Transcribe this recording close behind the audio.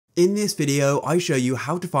In this video, I show you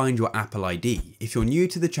how to find your Apple ID. If you're new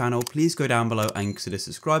to the channel, please go down below and consider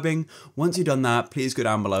subscribing. Once you've done that, please go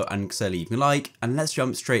down below and consider leaving a like, and let's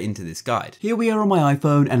jump straight into this guide. Here we are on my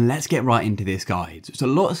iPhone, and let's get right into this guide. So it's a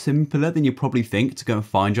lot simpler than you probably think to go and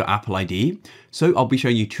find your Apple ID. So I'll be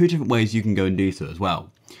showing you two different ways you can go and do so as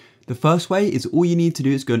well. The first way is all you need to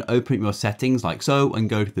do is go and open up your settings like so and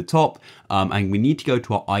go to the top and we need to go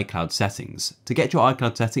to our iCloud settings. To get your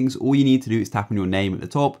iCloud settings, all you need to do is tap on your name at the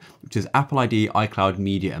top, which is Apple ID, iCloud,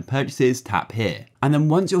 Media and Purchases, tap here. And then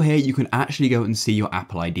once you're here, you can actually go and see your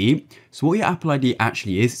Apple ID. So what your Apple ID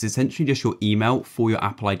actually is, it's essentially just your email for your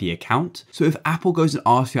Apple ID account. So if Apple goes and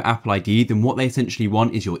asks for your Apple ID, then what they essentially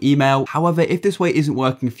want is your email. However, if this way isn't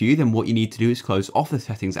working for you, then what you need to do is close off the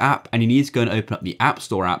settings app and you need to go and open up the App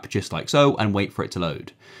Store app just like so and wait for it to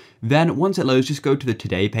load. Then once it loads, just go to the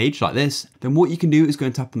Today page like this. Then what you can do is go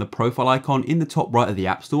and tap on the profile icon in the top right of the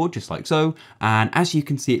App Store, just like so. And as you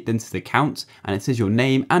can see, it then says account and it says your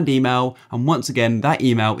name and email. And once again, that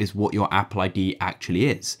email is what your Apple ID actually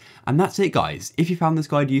is. And that's it, guys. If you found this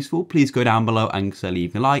guide useful, please go down below and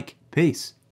leave a like. Peace.